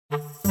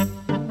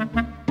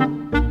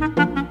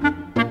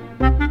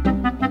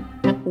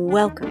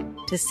Welcome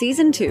to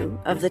Season 2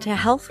 of the To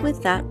Health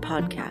With That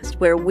podcast,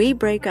 where we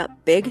break up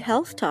big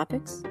health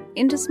topics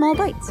into small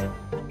bites.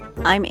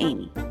 I'm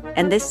Amy,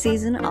 and this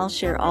season I'll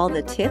share all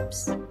the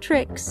tips,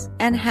 tricks,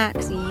 and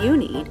hacks you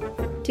need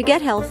to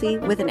get healthy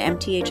with an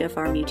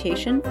MTHFR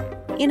mutation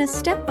in a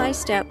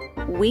step-by-step,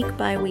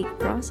 week-by-week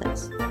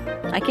process.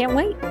 I can't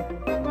wait.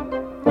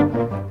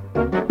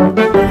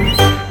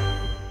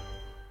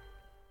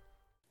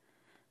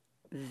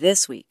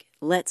 This week,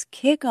 let's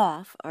kick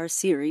off our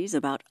series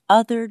about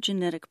other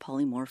genetic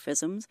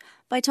polymorphisms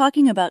by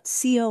talking about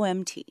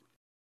COMT.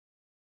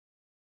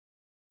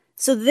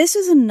 So this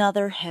is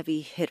another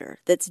heavy hitter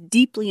that's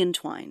deeply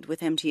entwined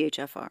with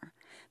MTHFR.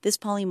 This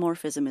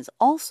polymorphism is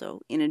also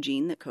in a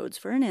gene that codes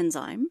for an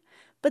enzyme,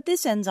 but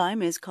this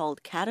enzyme is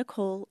called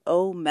catechol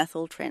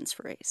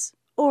O-methyltransferase,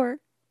 or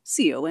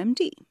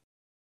COMT.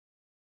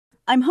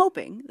 I'm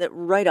hoping that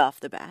right off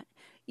the bat,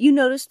 you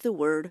noticed the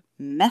word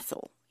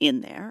methyl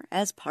in there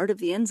as part of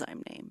the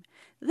enzyme name.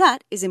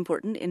 That is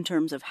important in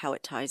terms of how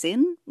it ties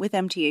in with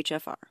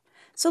MTHFR.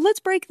 So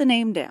let's break the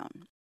name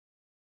down.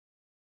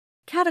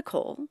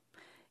 Catechol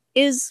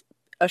is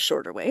a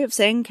shorter way of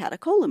saying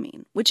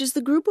catecholamine, which is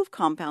the group of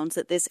compounds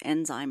that this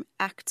enzyme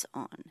acts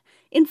on.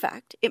 In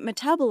fact, it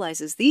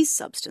metabolizes these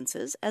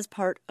substances as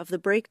part of the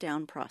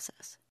breakdown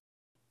process.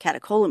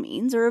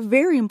 Catecholamines are a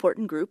very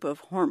important group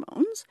of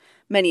hormones,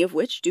 many of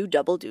which do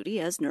double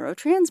duty as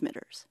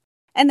neurotransmitters.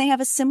 And they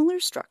have a similar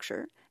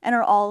structure and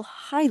are all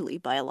highly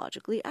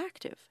biologically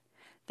active.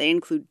 They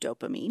include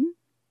dopamine,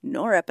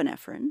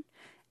 norepinephrine,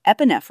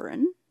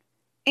 epinephrine,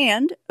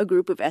 and a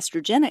group of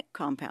estrogenic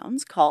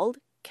compounds called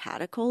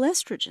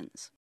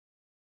catechoestrogens.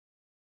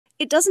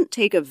 It doesn't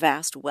take a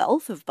vast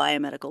wealth of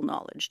biomedical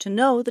knowledge to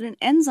know that an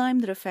enzyme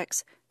that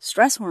affects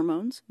stress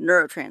hormones,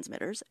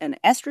 neurotransmitters, and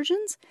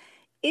estrogens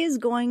is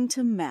going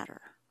to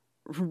matter.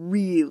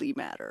 Really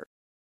matter.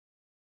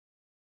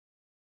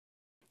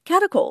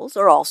 Catechols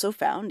are also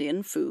found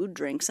in food,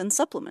 drinks, and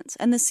supplements,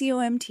 and the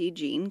COMT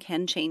gene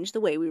can change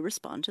the way we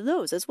respond to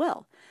those as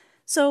well.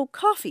 So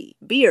coffee,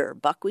 beer,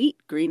 buckwheat,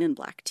 green and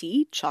black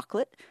tea,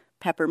 chocolate,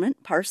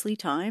 peppermint, parsley,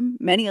 thyme,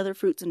 many other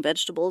fruits and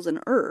vegetables and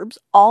herbs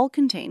all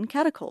contain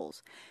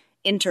catechols.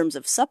 In terms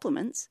of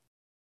supplements,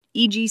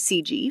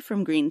 EGCG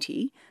from green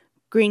tea,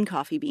 green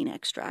coffee bean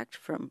extract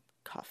from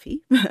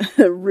coffee,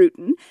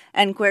 rutin,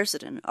 and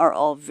quercetin are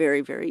all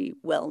very, very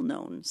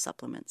well-known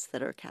supplements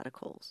that are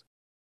catechols.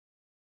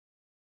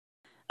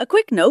 A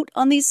quick note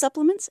on these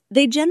supplements,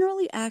 they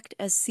generally act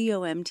as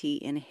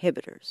COMT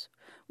inhibitors,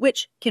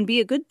 which can be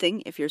a good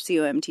thing if your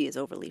COMT is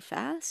overly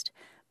fast,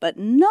 but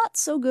not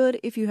so good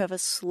if you have a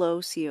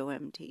slow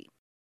COMT.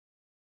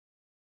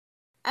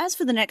 As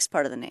for the next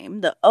part of the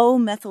name, the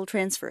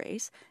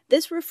O-methyltransferase,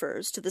 this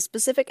refers to the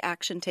specific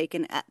action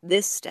taken at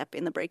this step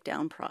in the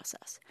breakdown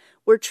process.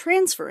 We're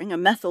transferring a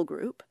methyl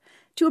group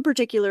to a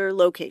particular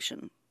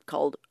location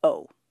called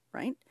O,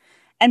 right?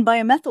 And by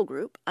a methyl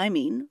group, I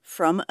mean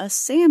from a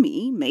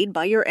SAMe made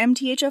by your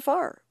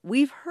MTHFR.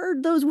 We've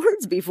heard those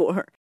words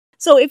before.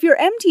 So if your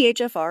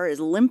MTHFR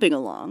is limping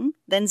along,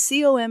 then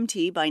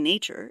COMT by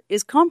nature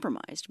is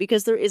compromised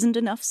because there isn't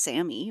enough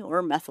SAMe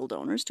or methyl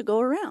donors to go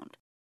around.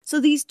 So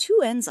these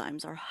two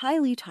enzymes are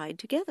highly tied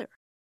together.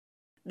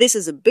 This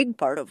is a big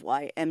part of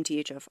why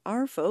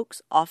MTHFR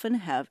folks often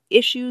have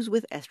issues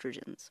with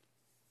estrogens.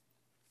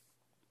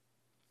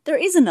 There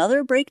is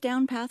another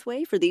breakdown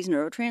pathway for these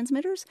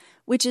neurotransmitters,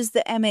 which is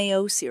the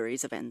MAO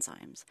series of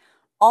enzymes,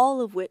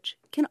 all of which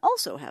can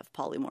also have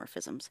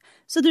polymorphisms.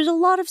 So there's a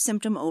lot of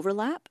symptom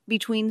overlap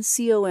between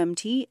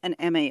COMT and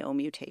MAO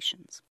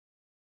mutations.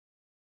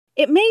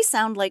 It may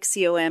sound like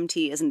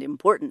COMT isn't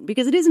important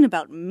because it isn't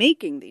about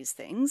making these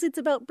things, it's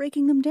about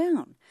breaking them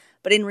down.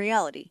 But in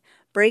reality,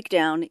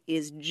 breakdown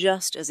is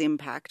just as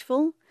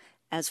impactful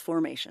as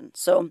formation.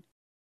 So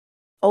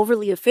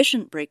overly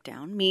efficient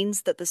breakdown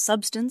means that the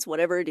substance,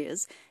 whatever it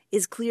is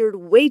cleared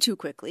way too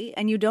quickly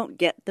and you don't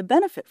get the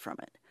benefit from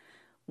it.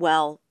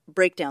 While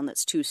breakdown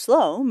that's too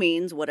slow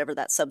means whatever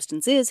that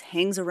substance is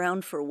hangs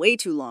around for way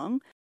too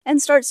long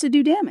and starts to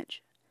do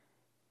damage.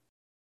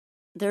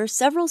 There are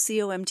several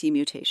COMT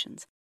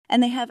mutations,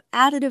 and they have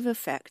additive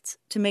effects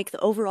to make the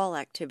overall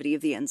activity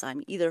of the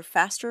enzyme either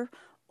faster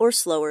or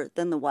slower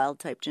than the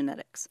wild-type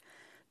genetics.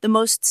 The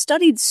most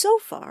studied so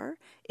far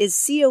is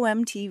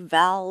COMT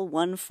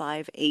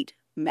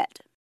Val158-MET.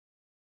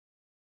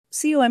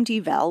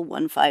 COMT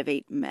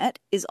Val158-MET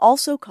is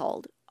also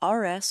called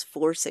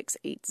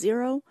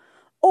RS4680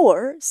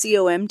 or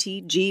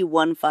COMT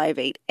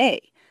G158A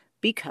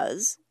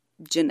because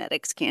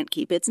genetics can't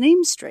keep its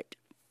name straight.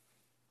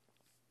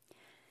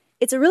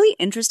 It's a really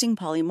interesting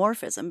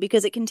polymorphism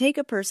because it can take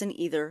a person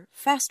either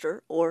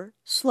faster or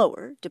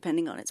slower,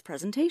 depending on its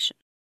presentation.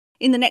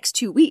 In the next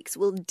 2 weeks,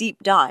 we'll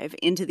deep dive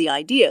into the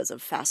ideas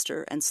of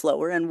faster and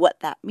slower and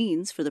what that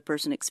means for the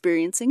person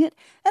experiencing it,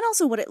 and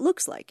also what it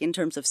looks like in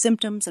terms of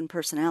symptoms and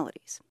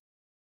personalities.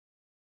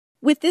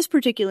 With this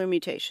particular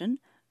mutation,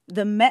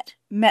 the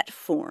MET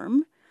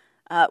form,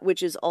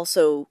 which is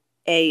also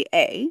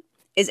AA,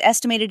 is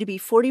estimated to be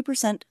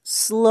 40%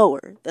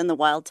 slower than the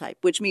wild type,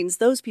 which means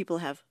those people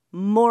have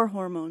more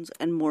hormones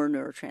and more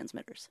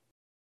neurotransmitters.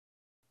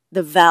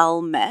 The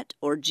Val-Met,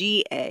 or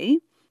GA,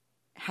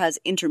 has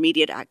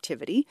intermediate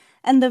activity,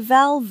 and the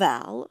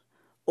Val-Val,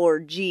 or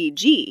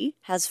GG,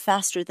 has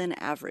faster than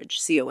average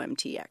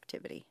COMT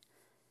activity.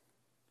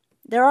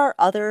 There are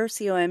other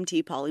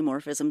COMT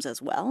polymorphisms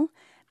as well,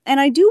 and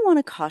I do want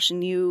to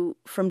caution you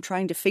from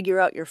trying to figure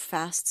out your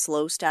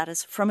fast-slow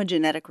status from a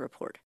genetic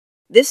report.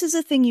 This is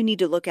a thing you need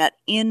to look at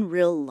in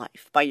real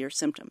life by your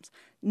symptoms,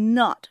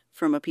 not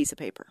from a piece of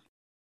paper.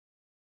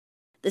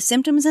 The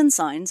symptoms and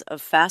signs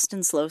of fast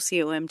and slow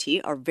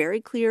COMT are very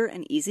clear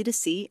and easy to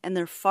see, and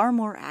they're far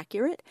more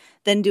accurate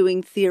than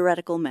doing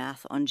theoretical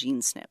math on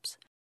gene SNPs.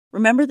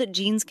 Remember that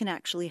genes can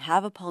actually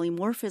have a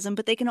polymorphism,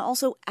 but they can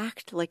also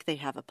act like they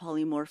have a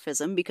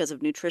polymorphism because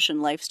of nutrition,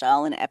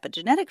 lifestyle, and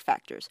epigenetic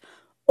factors.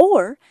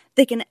 Or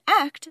they can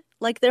act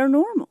like they're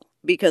normal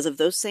because of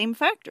those same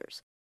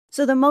factors.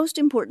 So the most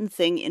important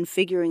thing in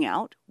figuring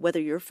out whether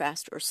you're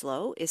fast or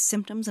slow is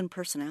symptoms and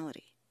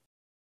personality.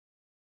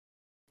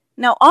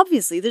 Now,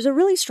 obviously, there's a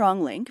really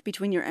strong link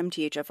between your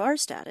MTHFR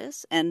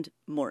status and,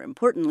 more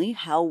importantly,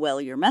 how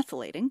well you're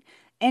methylating,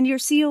 and your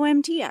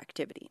COMT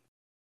activity.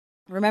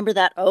 Remember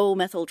that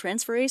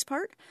O-methyltransferase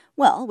part?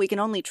 Well, we can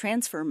only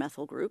transfer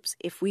methyl groups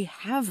if we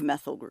have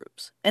methyl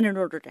groups. And in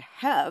order to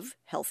have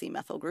healthy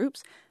methyl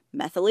groups,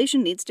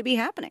 methylation needs to be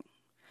happening.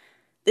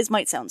 This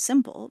might sound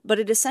simple, but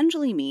it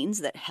essentially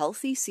means that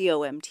healthy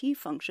COMT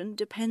function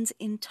depends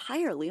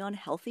entirely on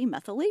healthy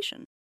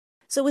methylation.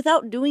 So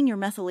without doing your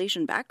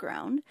methylation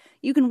background,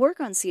 you can work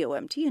on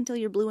COMT until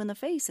you're blue in the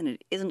face and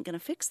it isn't going to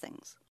fix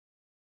things.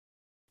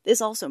 This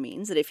also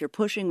means that if you're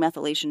pushing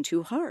methylation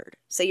too hard,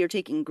 say you're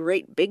taking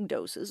great big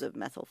doses of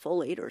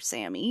methylfolate or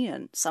SAMe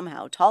and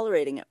somehow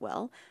tolerating it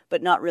well,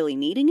 but not really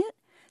needing it,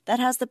 that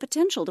has the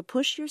potential to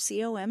push your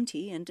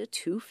COMT into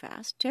too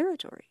fast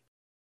territory.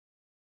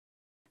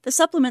 The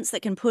supplements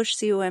that can push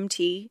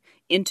COMT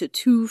into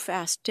too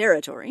fast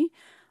territory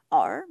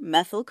are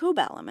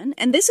methylcobalamin,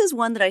 and this is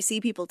one that I see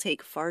people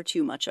take far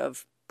too much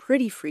of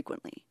pretty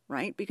frequently,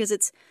 right? Because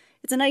it's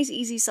a nice,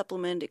 easy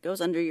supplement. It goes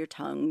under your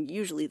tongue.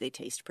 Usually they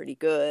taste pretty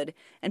good,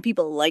 and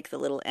people like the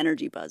little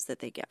energy buzz that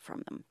they get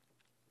from them.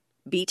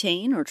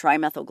 Betaine or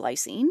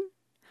trimethylglycine,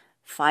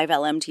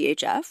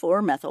 5-LMTHF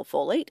or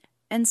methylfolate,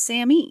 and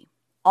SAMe.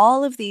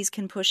 All of these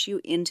can push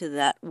you into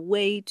that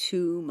way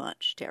too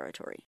much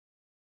territory.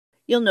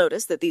 You'll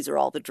notice that these are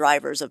all the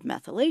drivers of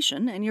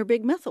methylation and your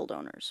big methyl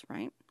donors,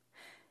 right?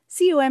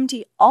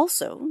 COMT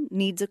also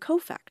needs a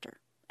cofactor,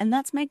 and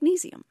that's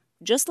magnesium.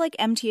 Just like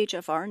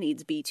MTHFR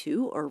needs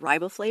B2 or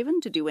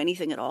riboflavin to do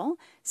anything at all,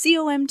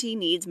 COMT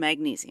needs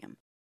magnesium.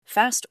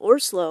 Fast or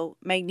slow,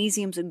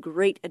 magnesium's a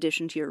great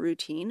addition to your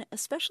routine,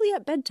 especially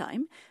at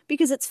bedtime,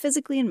 because it's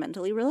physically and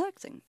mentally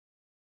relaxing.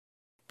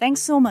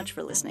 Thanks so much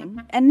for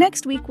listening, and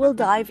next week we'll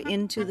dive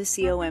into the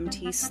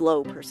COMT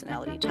slow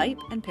personality type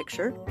and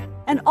picture,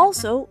 and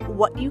also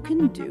what you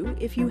can do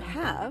if you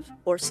have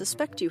or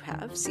suspect you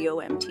have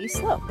COMT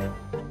slow.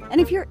 And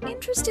if you're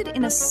interested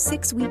in a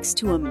 6 weeks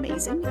to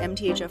amazing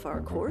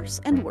MTHFR course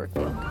and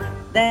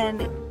workbook,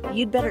 then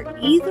you'd better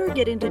either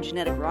get into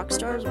Genetic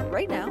Rockstars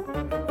right now,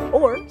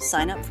 or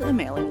sign up for the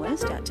mailing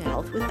list at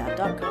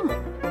tohealthwiththat.com.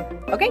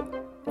 Okay,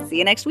 see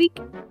you next week.